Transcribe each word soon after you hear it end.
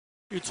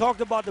You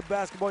talked about the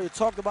basketball. You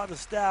talked about the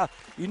style.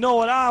 You know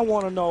what I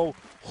want to know?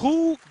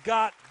 Who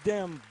got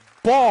them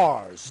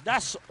bars?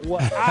 That's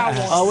what I want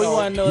to know. All we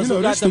want to know is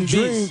who got them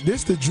beats.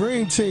 This the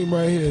dream team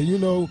right here, you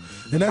know,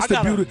 and that's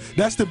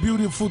that's the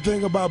beautiful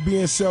thing about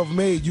being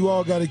self-made. You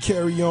all got to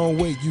carry your own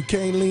weight. You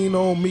can't lean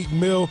on Meek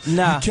Mill.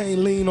 Nah. You can't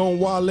lean on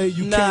Wale.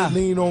 You can't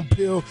lean on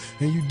Pill,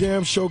 and you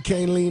damn sure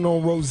can't lean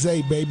on Rose,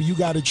 baby. You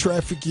got to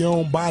traffic your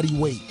own body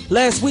weight.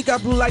 Last week I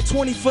blew like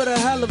 20 for the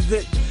hell of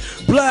it.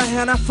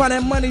 Bloodhound, I find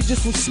that money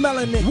just from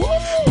smelling it. Woo!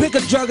 Pick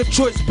a drug of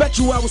choice, bet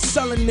you I was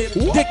selling it.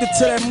 Woo! Addicted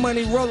to that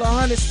money, roll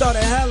 100,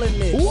 started helling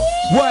it. Woo!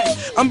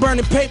 What? I'm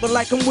burning paper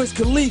like I'm Wiz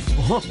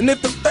Khalifa. And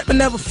if the paper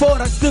never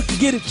fall, I still can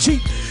get it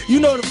cheap.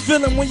 You know the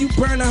feeling when you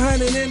burn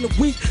 100 in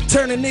a week,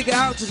 turn a nigga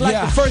out just like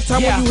the first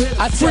time when you hit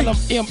a I freak. tell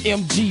them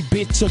MMG,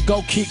 bitch, or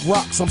go kick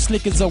rocks. I'm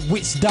slick as a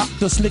witch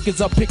doctor, slick as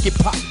a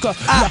pickpocket.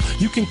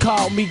 You can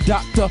call me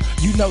doctor,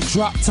 you know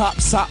drop top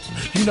sock.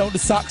 You know the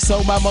sock,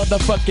 so my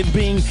motherfucking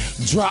bean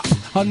drop.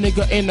 A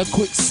nigga in a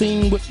quick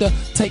scene with the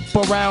tape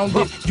around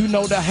it. You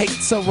know the hate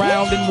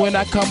surrounding. When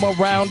I come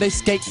around, they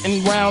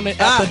skating round it.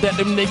 After that,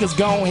 them niggas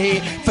gone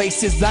head,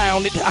 faces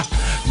down it.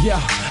 Yeah,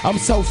 I'm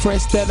so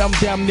fresh that I'm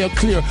damn near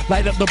clear.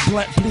 Light up the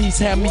blunt, please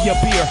hand me a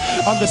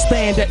beer.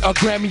 Understand that a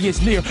Grammy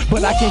is near,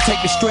 but I can't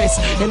take the stress.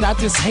 And I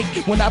just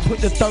hate when I put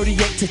the 38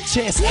 to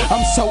chest.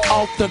 I'm so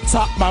off the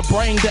top, my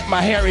brain that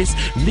my hair is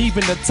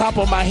leaving the top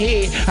of my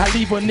head. I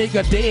leave a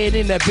nigga dead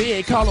in the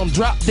bed, call him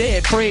drop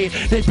dead Fred.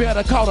 They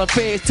better call the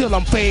feds till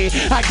I'm fed.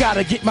 I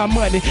gotta get my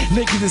money.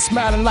 Niggas is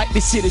smiling like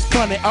this shit is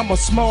funny. I'm a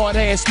smart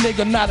ass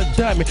nigga, not a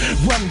dummy.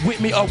 Run with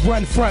me or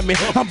run from me.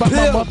 I'm about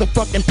my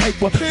motherfucking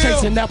paper,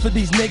 chasing after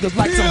these niggas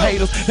like some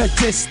haters that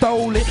just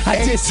stole it.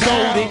 I just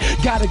stole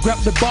it. Gotta grab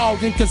the ball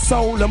and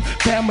console them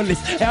families.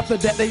 After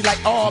that they like,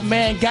 oh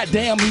man,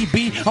 goddamn, he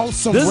be on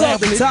some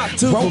rambling,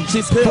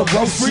 roaches,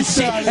 ferocious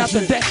shit. After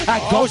that I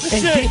go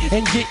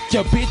and get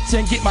your bitch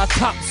and get my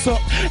tops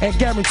up and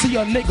guarantee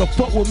a nigga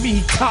fuck with me,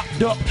 he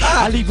topped up.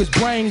 I leave his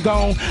brain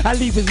gone, I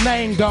leave his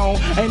name gone,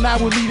 and I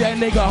will leave that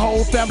nigga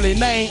whole family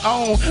name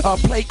on a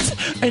plate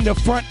in the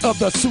front of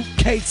the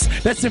suitcase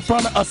that's in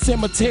front of a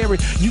cemetery.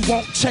 You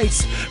won't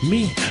chase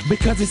me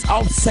because it's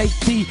off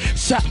safety.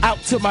 Shout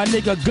out to my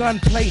nigga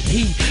Gunplay,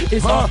 he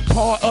is a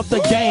part of the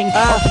gang,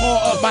 a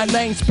part of my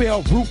name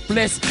spelled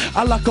ruthless.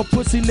 I like a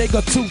pussy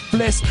nigga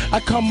toothless. I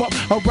come up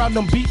around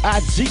them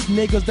B.I.G.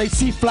 niggas, they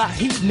see fly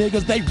heat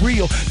niggas, they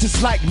real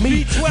just like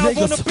me. B12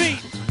 niggas on the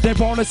beat. They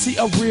wanna see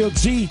a real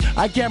G.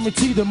 I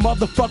guarantee the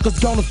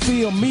motherfuckers gonna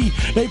feel me.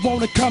 They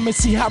wanna come and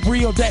see how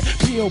real that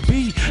pill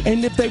be.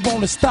 And if they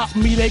wanna stop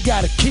me, they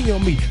gotta kill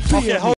me. Feel me.